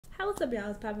What's up, y'all?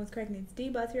 It's Poppin' What's Cracking. It's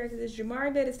D-Boss here. This is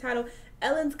Jamari Bettis' title.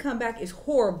 Ellen's comeback is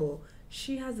horrible.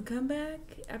 She has a comeback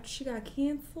after she got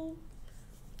canceled.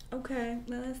 Okay,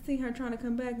 now let's see her trying to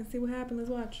come back and see what happened.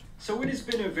 Let's watch. So it has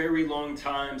been a very long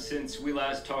time since we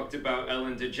last talked about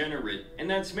Ellen DeGenerate, and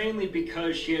that's mainly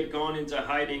because she had gone into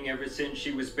hiding ever since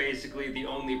she was basically the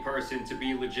only person to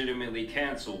be legitimately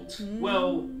canceled.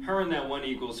 Well, her and that one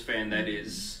Eagles fan, that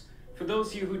is. For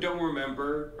those of you who don't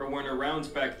remember, or weren't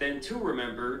around back then to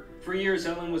remember, for years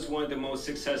Ellen was one of the most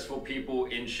successful people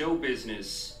in show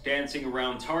business, dancing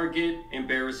around Target,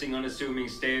 embarrassing unassuming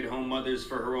stay-at-home mothers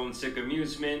for her own sick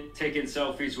amusement, taking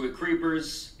selfies with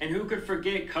creepers, and who could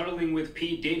forget cuddling with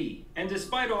P. Diddy? And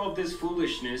despite all of this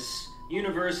foolishness,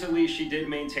 universally, she did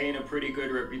maintain a pretty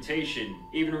good reputation,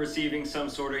 even receiving some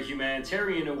sort of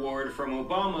humanitarian award from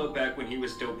Obama back when he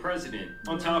was still president.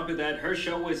 On top of that, her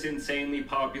show was insanely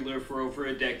popular for over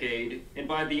a decade, and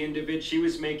by the end of it, she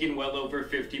was making well over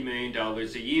 $50 million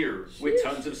a year, with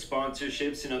tons of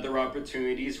sponsorships and other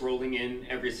opportunities rolling in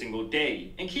every single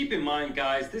day. And keep in mind,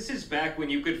 guys, this is back when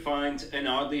you could find an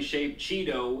oddly shaped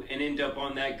Cheeto and end up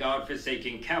on that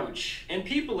godforsaken couch. And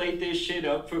people ate this shit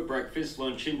up for breakfast,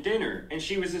 lunch, and dinner. And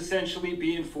she was essentially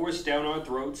being forced down our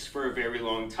throats for a very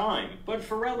long time. But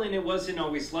for Ellen, it wasn't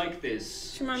always like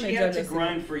this. She had to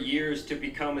grind for years to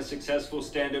become a successful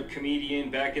stand-up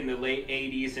comedian back in the late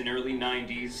 80s and early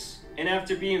 90s. And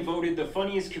after being voted the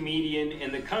funniest comedian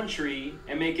in the country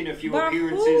and making a few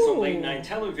appearances on late-night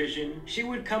television, she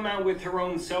would come out with her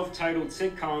own self-titled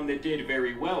sitcom that did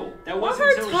very well. That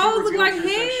wasn't until she revealed her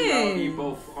sexuality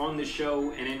both on the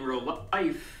show and in real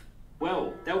life.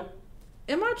 Well, that...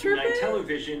 Am I tripping? Night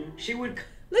television, she would...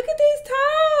 Look at these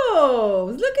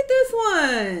toes! Look at this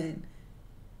one!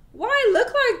 Why it look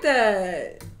like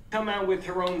that? Come out with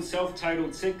her own self-titled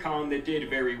sitcom that did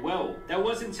very well. That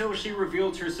wasn't until she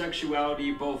revealed her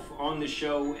sexuality both on the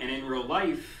show and in real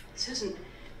life. Susan,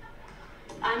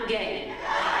 I'm gay.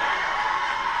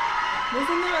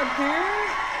 Wasn't that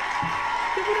apparent?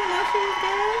 People didn't know she was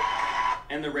gay?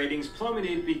 And the ratings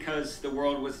plummeted because the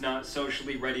world was not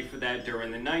socially ready for that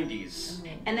during the 90s.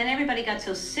 And then everybody got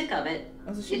so sick of it.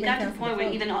 It got to the point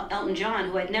where even Elton John,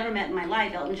 who I'd never met in my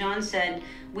life, Elton John said,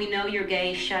 "We know you're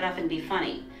gay, shut up and be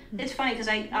funny." It's funny because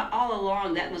all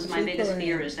along that was my biggest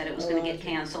fear, is that it was going to get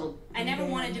canceled. I never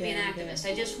wanted to be an activist.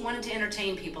 I just wanted to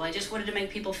entertain people. I just wanted to make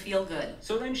people feel good.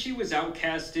 So then she was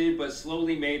outcasted, but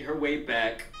slowly made her way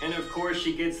back. And of course,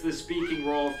 she gets the speaking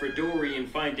role for Dory in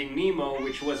Finding Nemo,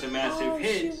 which was a massive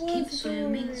hit. Keep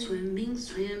swimming, swimming,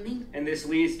 swimming. And this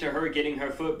leads to her getting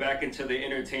her foot back into the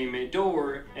entertainment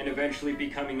door and eventually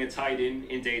becoming a titan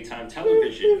in daytime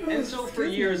television. And so for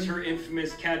years, her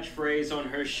infamous catchphrase on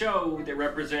her show that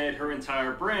represented her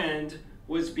entire brand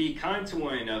was "be kind to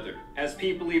one another," as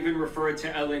people even referred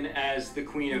to Ellen as the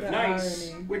Queen of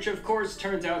Nice, which of course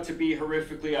turns out to be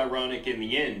horrifically ironic in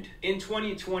the end. In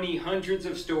 2020, hundreds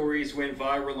of stories went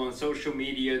viral on social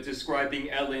media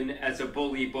describing Ellen as a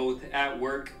bully both at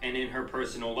work and in her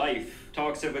personal life.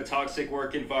 Talks of a toxic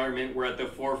work environment were at the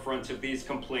forefront of these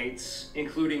complaints,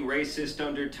 including racist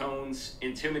undertones,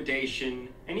 intimidation,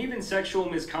 and even sexual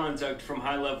misconduct from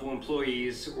high-level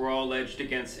employees were all alleged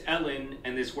against Ellen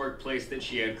and this workplace that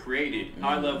she had created.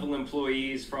 High-level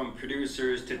employees, from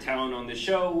producers to talent on the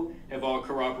show, have all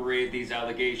corroborated these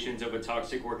allegations of a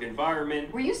toxic work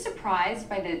environment. Were you surprised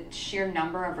by the sheer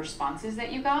number of responses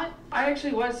that you got? I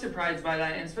actually was surprised by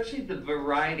that, and especially the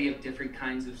variety of different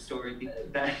kinds of stories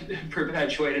that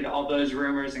perpetuated all those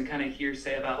rumors and kind of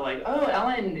hearsay about, like, oh,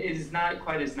 Ellen is not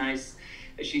quite as nice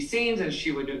as she seems and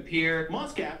she would appear.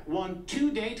 Muscat won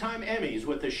 2 daytime Emmys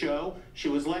with the show. She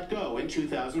was let go in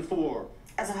 2004.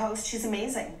 As a host, she's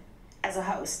amazing as a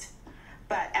host.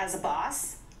 But as a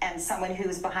boss and someone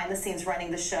who's behind the scenes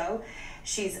running the show,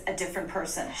 she's a different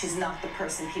person. She's not the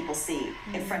person people see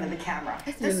in front of the camera.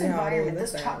 This environment,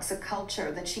 this toxic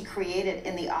culture that she created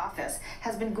in the office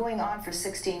has been going on for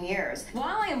 16 years.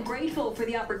 While I am grateful for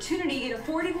the opportunity it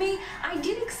afforded me, I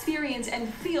did experience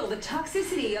and feel the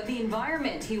toxicity of the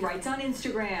environment, he writes on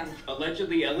Instagram.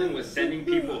 Allegedly, Ellen was sending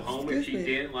people home if she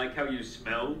didn't like how you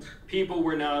smelled. People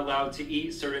were not allowed to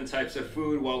eat certain types of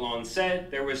food while on set.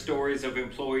 There were stories of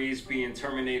employees being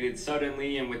terminated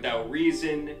suddenly and without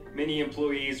reason. Many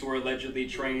employees were allegedly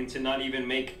trained to not even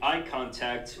make eye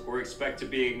contact or expect to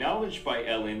be acknowledged by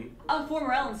Ellen. A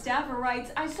former Ellen staffer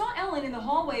writes, "I saw Ellen in the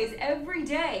hallways every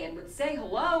day and would say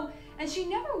hello, and she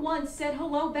never once said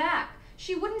hello back.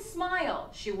 She wouldn't smile.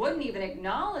 She wouldn't even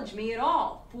acknowledge me at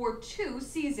all for 2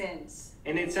 seasons."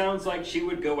 And it sounds like she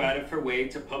would go out of her way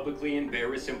to publicly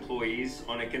embarrass employees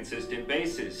on a consistent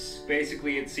basis.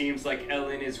 Basically, it seems like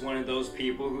Ellen is one of those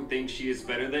people who thinks she is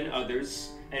better than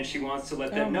others, and she wants to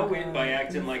let them know it by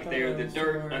acting like they're the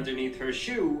dirt underneath her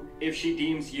shoe if she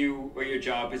deems you or your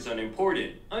job is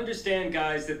unimportant. Understand,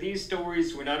 guys, that these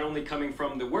stories were not only coming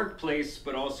from the workplace,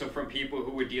 but also from people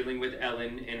who were dealing with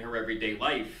Ellen in her everyday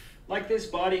life. Like this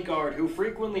bodyguard who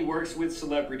frequently works with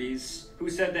celebrities, who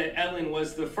said that Ellen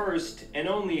was the first and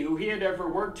only who he had ever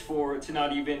worked for to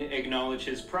not even acknowledge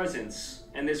his presence.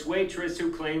 And this waitress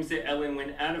who claims that Ellen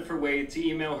went out of her way to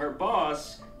email her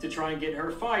boss to try and get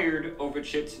her fired over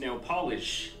chipped nail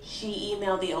polish. She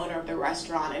emailed the owner of the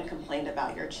restaurant and complained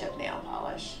about your chipped nail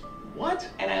polish. What?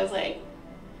 And I was like,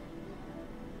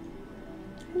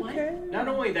 what? Okay. Not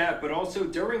only that, but also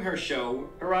during her show,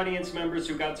 her audience members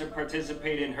who got to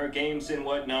participate in her games and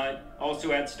whatnot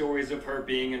also had stories of her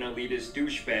being an elitist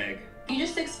douchebag. You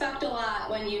just expect a lot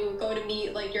when you go to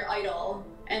meet like your idol,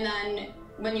 and then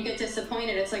when you get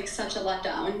disappointed, it's like such a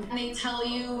letdown. And they tell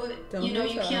you, you know,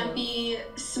 you can't be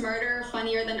smarter,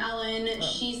 funnier than Ellen.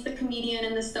 She's the comedian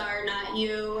and the star, not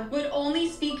you. Would only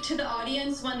speak to the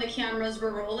audience when the cameras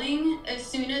were rolling. As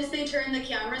soon as they turned the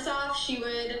cameras off, she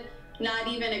would not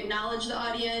even acknowledge the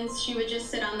audience. She would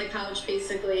just sit on the couch,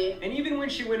 basically. And even when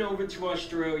she went over to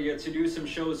Australia to do some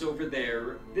shows over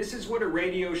there, this is what a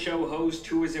radio show host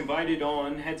who was invited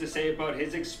on had to say about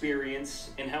his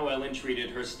experience and how Ellen treated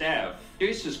her staff.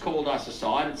 Producers called us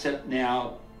aside and said,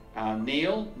 now,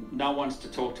 Neil, no one's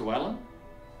to talk to Ellen.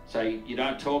 So you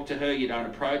don't talk to her, you don't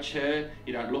approach her,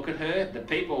 you don't look at her. The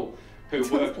people who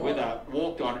worked with her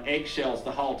walked on eggshells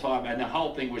the whole time, and the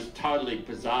whole thing was totally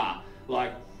bizarre.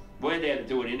 Like, we're there to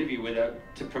do an interview with her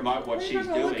to promote what she's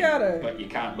doing, but you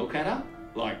can't look at her?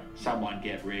 Like, someone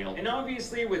get real. And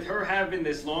obviously, with her having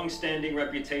this long-standing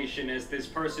reputation as this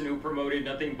person who promoted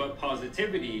nothing but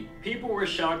positivity, people were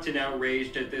shocked and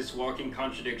outraged at this walking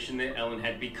contradiction that Ellen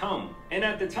had become. And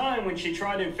at the time, when she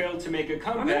tried and failed to make a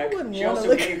comeback, she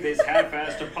also gave this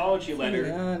half-assed apology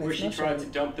letter where she tried to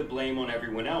dump the blame on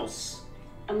everyone else.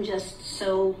 I'm just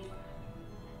so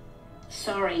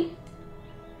sorry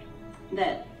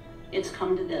that it's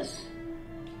come to this.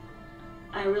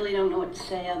 I really don't know what to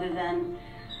say other than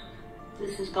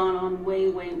this has gone on way,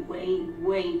 way, way,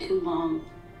 way too long.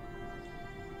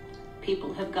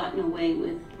 People have gotten away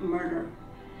with murder.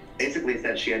 Basically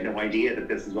said she had no idea that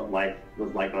this is what life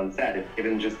was like on set.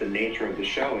 Given just the nature of the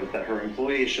show is that her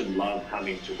employees should love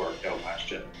coming to work, no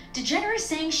question. DeGeneres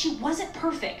saying she wasn't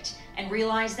perfect and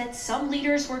realized that some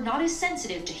leaders were not as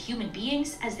sensitive to human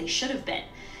beings as they should have been,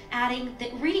 adding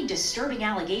that reading disturbing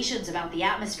allegations about the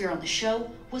atmosphere on the show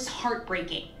was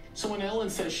heartbreaking. So when Ellen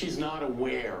says she's not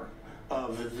aware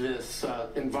of this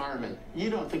environment, you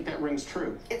don't think that rings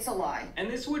true? It's a lie. And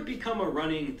this would become a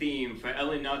running theme for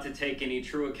Ellen not to take any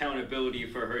true accountability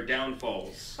for her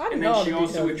downfalls. And then she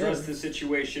also addressed the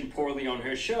situation poorly on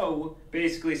her show,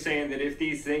 basically saying that if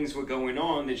these things were going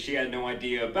on, that she had no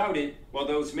idea about it, while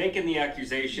those making the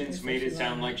accusations made it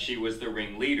sound like she was the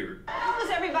ringleader. How was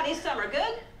everybody's summer?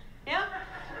 Good? Yeah?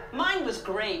 Mine was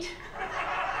great.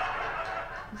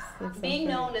 Being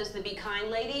known as the Be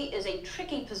Kind Lady is a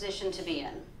tricky position to be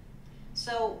in.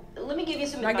 So let me give you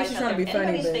some advice out there. If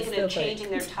anybody's thinking of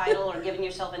changing their title or giving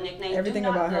yourself a nickname, do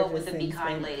not go with the Be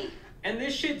Kind Lady. And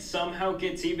this shit somehow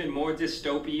gets even more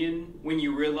dystopian when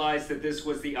you realize that this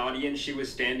was the audience she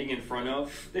was standing in front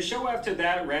of. The show after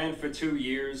that ran for 2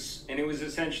 years, and it was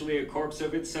essentially a corpse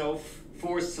of itself.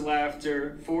 Forced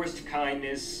laughter, forced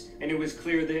kindness, and it was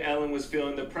clear that Ellen was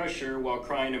feeling the pressure while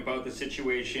crying about the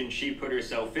situation she put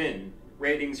herself in.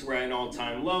 Ratings were at an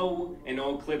all-time low, and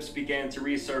old clips began to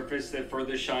resurface that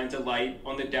further shined a light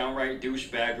on the downright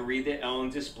douchebaggery that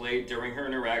Ellen displayed during her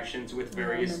interactions with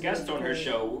various guests on her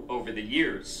show over the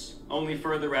years, only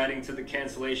further adding to the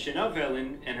cancellation of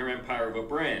Ellen and her empire of a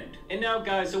brand. And now,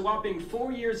 guys, a whopping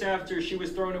 4 years after she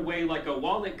was thrown away like a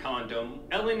wallet condom,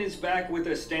 Ellen is back with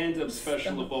a stand-up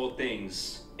special of all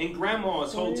things. And Grandma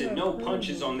is holding no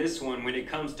punches on this one when it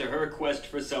comes to her quest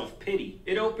for self-pity.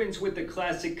 It opens with the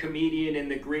classic comedian in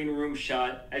the green room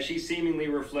shot as she seemingly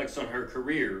reflects on her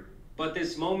career. But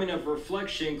this moment of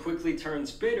reflection quickly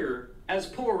turns bitter as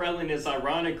poor Ellen is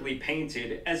ironically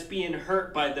painted as being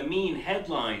hurt by the mean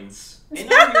headlines.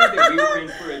 And I knew that we were in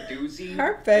for a doozy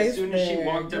as soon as she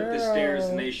walked up the stairs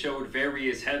and they showed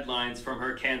various headlines from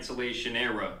her cancellation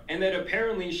era. And that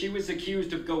apparently she was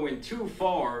accused of going too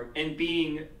far and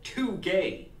being too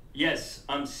gay. Yes,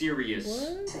 I'm serious.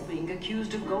 What? Being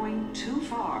accused of going too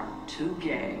far, too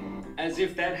gay. As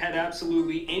if that had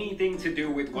absolutely anything to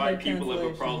do with why people have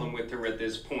a problem with her at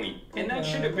this point. And that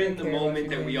should have been the moment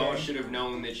that we all should have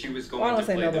known that she was going to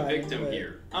play the victim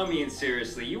here. I mean,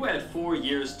 seriously, you had 4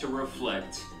 years to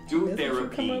reflect, do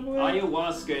therapy,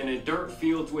 ayahuasca in a dirt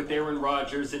field with Aaron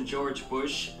Rodgers and George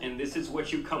Bush, and this is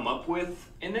what you come up with?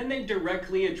 And then they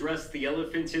directly address the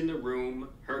elephant in the room,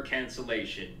 her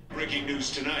cancellation. Breaking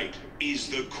news tonight. Is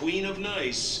the Queen of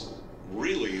Nice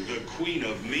really the Queen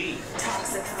of Mean?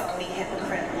 Toxic, phony,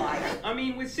 hypocrite, liar. I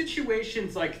mean, with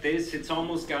situations like this, it's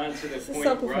almost gotten to the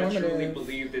point where I truly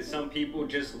believe that some people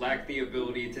just lack the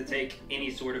ability to take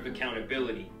any sort of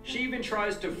accountability. She even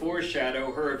tries to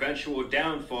foreshadow her eventual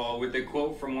downfall with a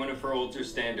quote from one of her older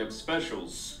stand-up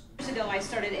specials. Years ago, I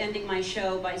started ending my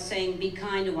show by saying, be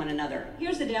kind to one another.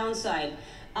 Here's the downside.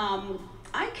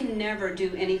 I can never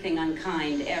do anything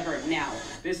unkind ever now.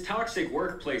 This toxic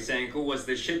workplace angle was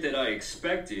the shit that I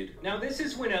expected. Now this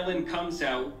is when Ellen comes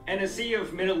out and a sea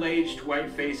of middle-aged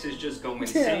white faces just go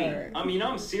insane. I mean,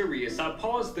 I'm serious. I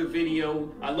paused the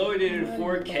video, I loaded it in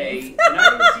 4K, and I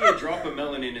didn't see a drop of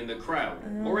melanin in the crowd,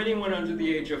 or anyone under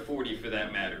the age of 40 for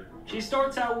that matter. She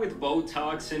starts out with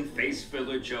Botox and face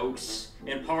filler jokes,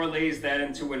 and parlays that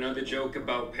into another joke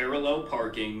about parallel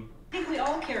parking. I think we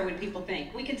all care what people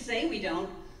think. We can say we don't.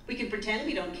 We can pretend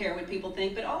we don't care what people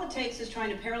think, but all it takes is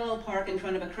trying to parallel park in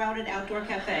front of a crowded outdoor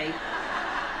cafe.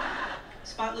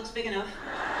 Spot looks big enough.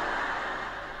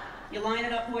 You line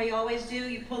it up the way you always do.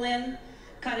 You pull in,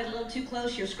 cut it a little too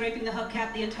close. You're scraping the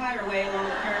hubcap the entire way along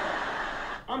the curb.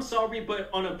 I'm sorry, but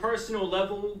on a personal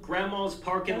level, Grandma's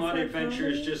parking lot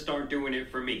adventures just aren't doing it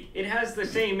for me. It has the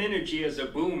same energy as a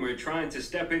boomer trying to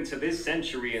step into this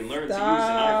century and learn to use an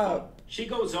iPhone. She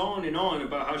goes on and on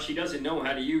about how she doesn't know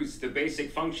how to use the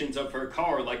basic functions of her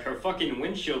car, like her fucking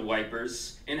windshield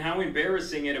wipers, and how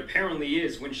embarrassing it apparently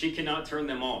is when she cannot turn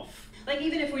them off. Like,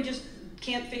 even if we just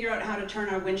can't figure out how to turn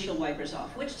our windshield wipers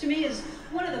off, which to me is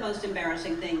one of the most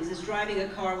embarrassing things, is driving a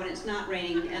car when it's not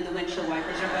raining and the windshield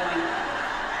wipers are going.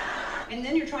 And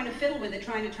then you're trying to fiddle with it,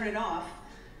 trying to turn it off.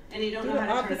 And you don't know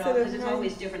how to turn it off because it's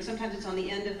always different. Sometimes it's on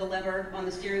the end of the lever on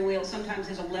the steering wheel. Sometimes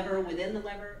there's a lever within the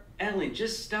lever. Ellen,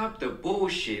 just stop the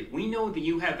bullshit. We know that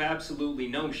you have absolutely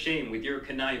no shame with your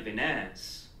conniving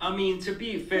ass. I mean, to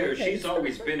be fair, she's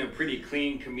always been a pretty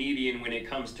clean comedian when it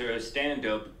comes to her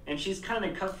stand-up, and she's kind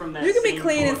of cut from that you can same be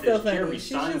clean and cloth still as funny. Jerry She's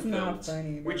just not Seinfeld,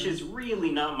 funny, which is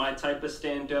really not my type of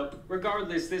stand-up.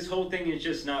 Regardless, this whole thing is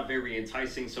just not very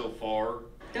enticing so far.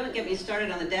 Don't get me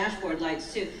started on the dashboard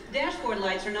lights, too. Dashboard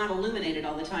lights are not illuminated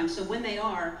all the time, so when they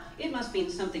are, it must mean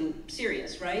something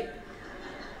serious, right?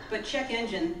 But check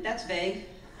engine, that's vague.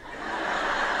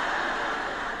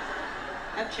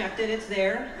 I've checked it, it's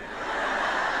there.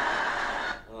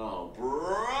 Oh,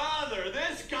 brother,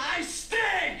 this guy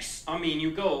stinks! I mean,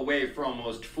 you go away for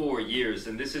almost 4 years,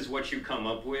 and this is what you come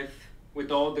up with?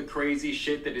 With all the crazy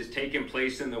shit that has taken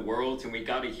place in the world, and we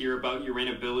gotta hear about your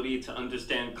inability to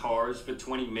understand cars for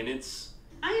 20 minutes?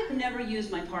 I have never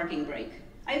used my parking brake.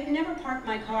 I have never parked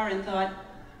my car and thought,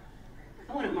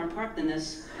 I want it more parked than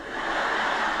this.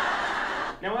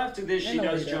 Now after this, she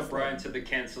does jump right into the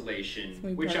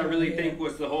cancellation, which I really think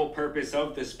was the whole purpose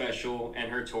of the special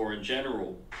and her tour in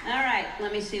general. All right,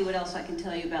 let me see what else I can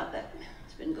tell you about that.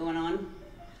 It's been going on.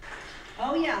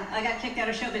 Oh yeah, I got kicked out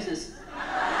of show business.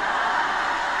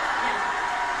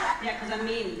 Yeah, because I'm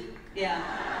mean. Yeah,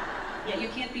 you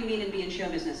can't be mean and be in show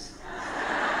business.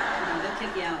 No, they'll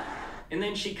kick you out. And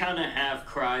then she kind of half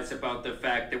cries about the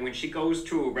fact that when she goes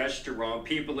to a restaurant,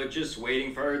 people are just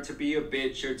waiting for her to be a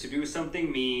bitch or to do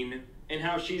something mean, and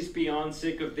how she's beyond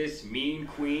sick of this mean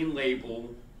queen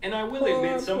label. And I will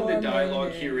admit, some of the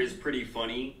dialogue here is pretty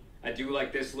funny. I do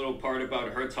like this little part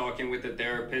about her talking with the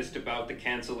therapist about the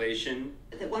cancellation.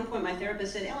 At one point, my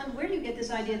therapist said, Ellen, where do you get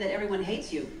this idea that everyone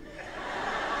hates you?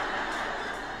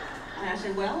 And I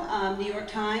said, well, New York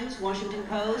Times, Washington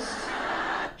Post.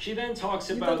 She then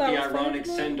talks about the ironic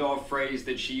send-off phrase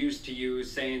that she used to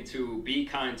use, saying to be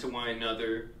kind to one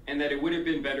another, and that it would have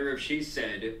been better if she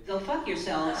said, go fuck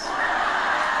yourselves.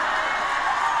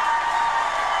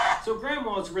 So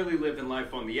Grandma's really living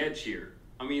life on the edge here.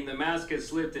 I mean, the mask has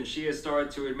slipped and she has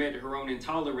started to admit her own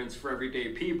intolerance for everyday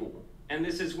people. And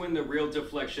this is when the real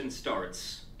deflection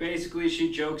starts. Basically,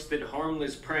 she jokes that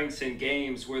harmless pranks and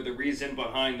games were the reason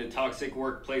behind the toxic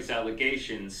workplace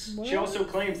allegations. What? She also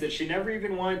claims that she never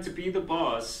even wanted to be the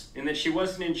boss, and that she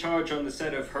wasn't in charge on the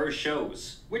set of her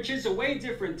shows. Which is a way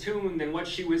different tune than what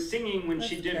she was singing when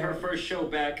she did her first show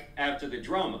back after the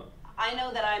drama. I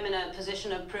know that I'm in a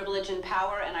position of privilege and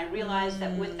power, and I realize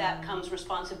that with that comes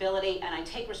responsibility, and I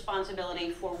take responsibility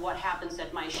for what happens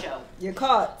at my show. You're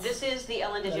caught. This is the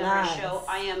Ellen DeGeneres Show.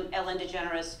 I am Ellen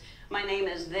DeGeneres. My name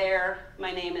is there.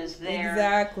 My name is there.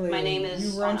 Exactly. My name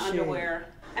is on underwear.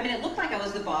 I mean, it looked like I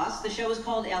was the boss. The show was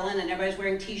called Ellen, and everybody's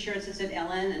wearing T-shirts that said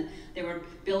Ellen, and there were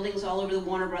buildings all over the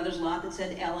Warner Brothers lot that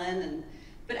said Ellen.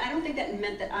 But I don't think that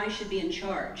meant that I should be in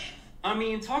charge. I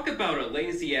mean, talk about a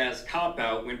lazy-ass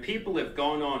cop-out when people have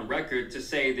gone on record to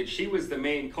say that she was the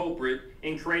main culprit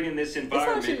in creating this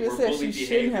environment where bully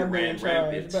behavior ran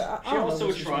rampant. She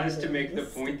also tries to make the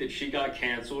point that she got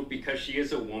canceled because she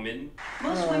is a woman.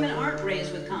 Most women aren't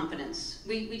raised with confidence.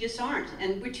 We just aren't,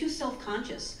 and we're too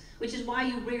self-conscious, which is why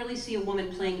you rarely see a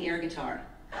woman playing air guitar.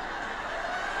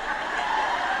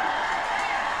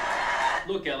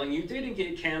 Look, Ellen, you didn't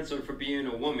get canceled for being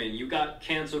a woman. You got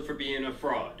canceled for being a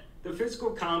fraud. The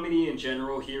physical comedy in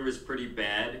general here is pretty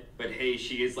bad, but hey,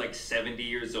 she is like 70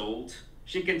 years old.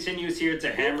 She continues here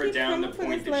to hammer down the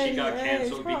point that she got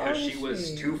canceled because she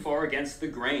was too far against the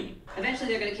grain. Eventually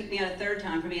they're gonna kick me out a third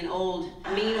time for being old,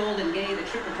 mean, old, and gay, the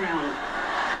Triple Crown.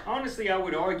 Honestly, I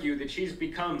would argue that she's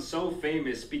become so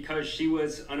famous because she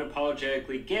was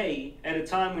unapologetically gay at a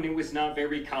time when it was not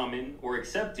very common or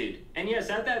accepted. And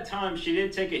yes, at that time, she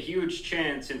did take a huge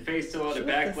chance and faced a lot of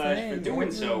backlash for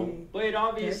doing so, but it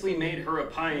obviously made her a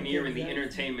pioneer in the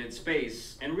entertainment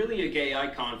space and really a gay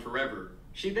icon forever.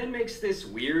 She then makes this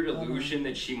weird illusion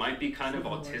that she might be kind of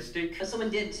autistic.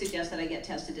 Someone did suggest that I get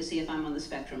tested to see if I'm on the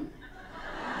spectrum.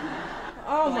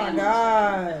 Oh my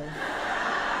God.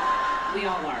 We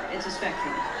all are. It's a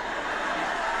spectrum.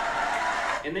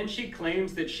 And then she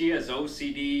claims that she has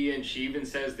OCD, and she even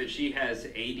says that she has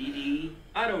ADD.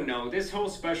 I don't know. This whole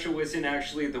special isn't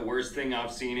actually the worst thing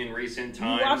I've seen in recent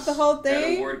times. You watched the whole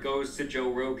thing? That award goes to Joe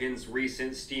Rogan's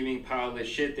recent steaming pile of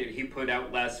shit that he put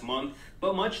out last month.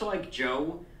 But much like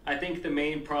Joe, I think the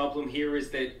main problem here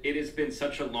is that it has been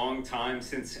such a long time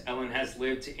since Ellen has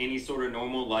lived any sort of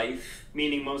normal life,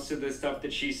 meaning most of the stuff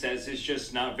that she says is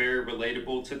just not very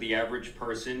relatable to the average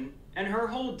person. And her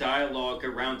whole dialogue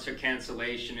around her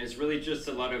cancellation is really just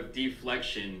a lot of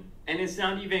deflection, and it's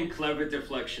not even clever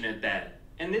deflection at that.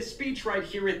 And this speech right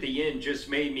here at the end just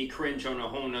made me cringe on a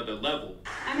whole nother level.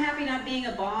 I'm happy not being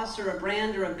a boss or a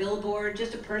brand or a billboard,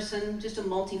 just a person, just a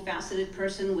multifaceted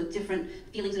person with different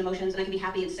feelings and emotions, and I can be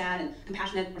happy and sad and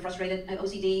compassionate or frustrated. I have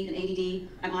OCD and ADD.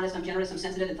 I'm honest, I'm generous, I'm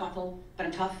sensitive and thoughtful, but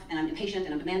I'm tough and I'm impatient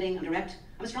and I'm demanding, I'm direct.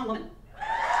 I'm a strong woman.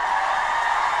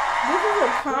 This is a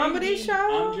comedy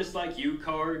show? I'm Just Like You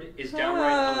card is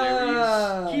downright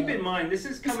hilarious. Keep in mind, this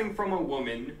is coming from a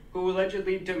woman who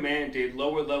allegedly demanded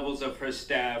lower levels of her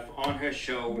staff on her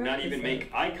show not even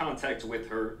make eye contact with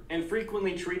her, and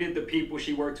frequently treated the people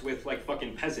she worked with like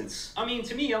fucking peasants. I mean,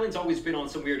 to me, Ellen's always been on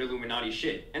some weird Illuminati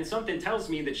shit, and something tells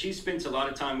me that she spent a lot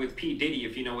of time with P. Diddy,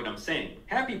 if you know what I'm saying.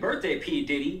 Happy birthday, P.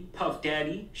 Diddy, Puff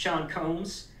Daddy, Sean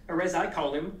Combs, or as I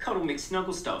call him, Cuddle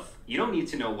McSnugglestuff. You don't need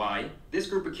to know why. This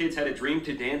group of kids had a dream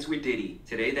to dance with Diddy.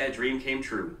 Today that dream came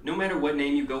true. No matter what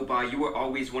name you go by, you were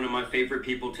always one of my favorite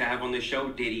people to have on the show,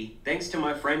 Diddy. Thanks to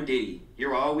my friend Diddy.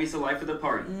 You're always the life of the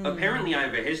party. Apparently I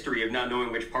have a history of not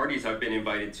knowing which parties I've been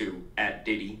invited to, at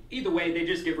Diddy. Either way, they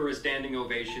just give her a standing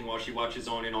ovation while she watches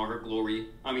on in all her glory.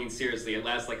 I mean, seriously, it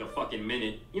lasts like a fucking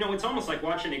minute. You know, it's almost like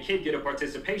watching a kid get a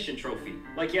participation trophy.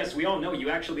 Like, yes, we all know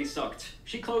you actually sucked.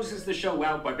 She closes the show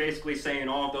out by basically saying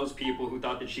all of those people who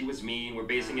thought that she was mean were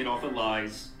basing it off of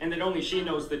lies, and that only she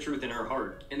knows the truth in her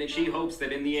heart, and that she hopes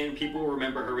that in the end people will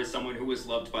remember her as someone who was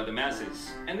loved by the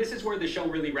masses. And this is where the show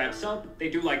really wraps up. They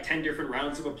do like 10 different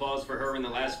rounds of applause for her in the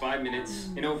last 5 minutes,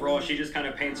 and overall she just kind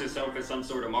of paints herself as some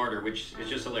sort of martyr, which is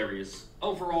just hilarious.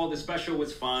 Overall, the special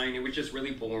was fine. It was just really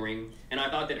boring, and I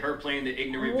thought that her playing the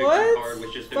ignorant victim card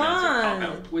was just a massive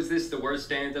cop-out. Was this the worst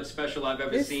stand-up special I've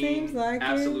ever seen? Seems like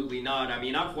Absolutely not. I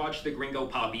mean, I've watched the Gringo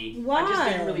Poppy. Why? I just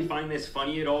didn't really find this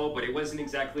funny at all, but it wasn't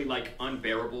exactly, like,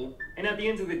 unbearable. And at the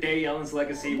end of the day, Ellen's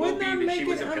legacy will be that she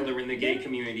was a pillar in the gay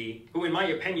community, who, in my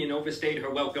opinion, overstayed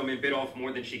her welcome and bit off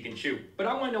more than she can chew. But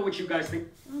I want to know what you guys think.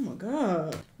 Oh my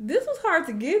God. This was hard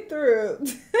to get through.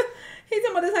 He's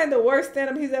talking about this ain't the worst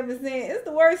stand-up he's ever seen. It's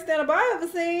the worst stand-up I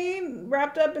ever seen,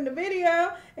 wrapped up in the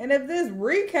video. And if this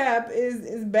recap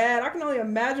is bad, I can only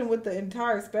imagine what the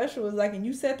entire special was like. And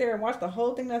you sat there and watched the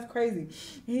whole thing. That's crazy. And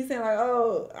he's saying like,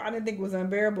 oh, I didn't think it was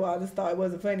unbearable. I just thought it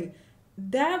wasn't funny.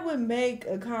 That would make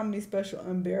a comedy special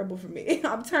unbearable for me.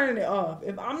 I'm turning it off.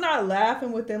 If I'm not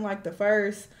laughing within like the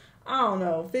first, I don't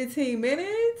know, 15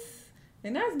 minutes,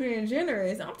 and that's being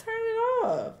generous, I'm turning it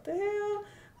off. The hell?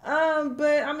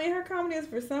 But I mean, her comedy is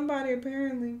for somebody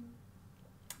apparently.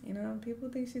 You know, people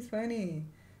think she's funny,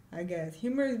 I guess.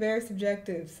 Humor is very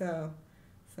subjective, so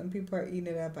some people are eating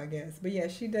it up, I guess. But yeah,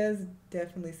 she does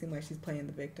definitely seem like she's playing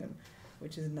the victim,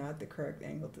 which is not the correct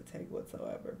angle to take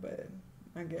whatsoever, but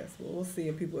I guess we'll see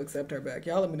if people accept her back.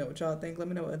 Y'all let me know what y'all think. Let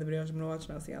me know what other videos you want to watch,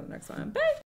 and I'll see y'all the next time.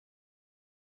 Bye!